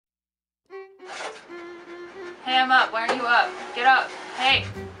Hey, I'm up. Why aren't you up? Get up. Hey.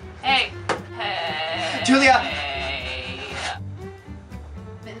 Hey. Hey. Julia! Hey.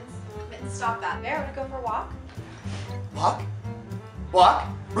 Mittens, stop that. Bear, wanna go for a walk? Walk? Walk?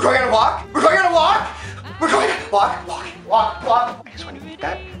 We're going on a walk? We're going on a walk? We're going on a walk, walk, walk, walk. I just want to eat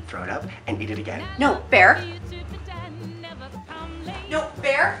that, throw it up, and eat it again. No, Bear. No,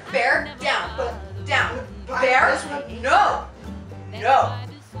 Bear, down, down. Bear, no, no.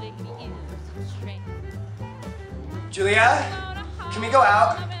 Julia, can we go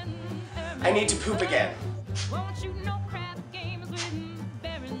out? I need to poop again.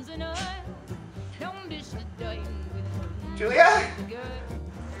 Julia?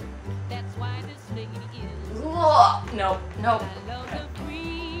 No, no.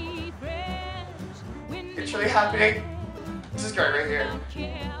 It's really happening. This is great right here.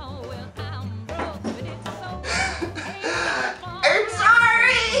 I'm sorry!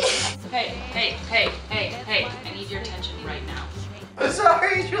 Hey, I need your attention right now. I'm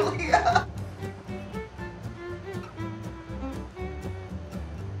sorry, Julia.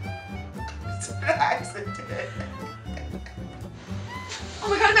 It's an accident. Oh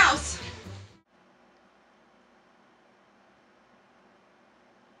my god, a mouse!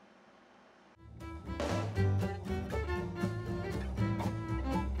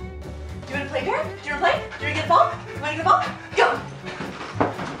 Do you want to play, Bear? Do you want to play? Do you want to get the ball? You want to get the ball? Go!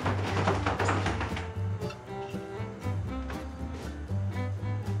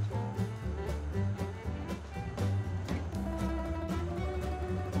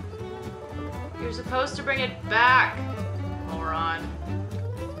 You're supposed to bring it back, moron.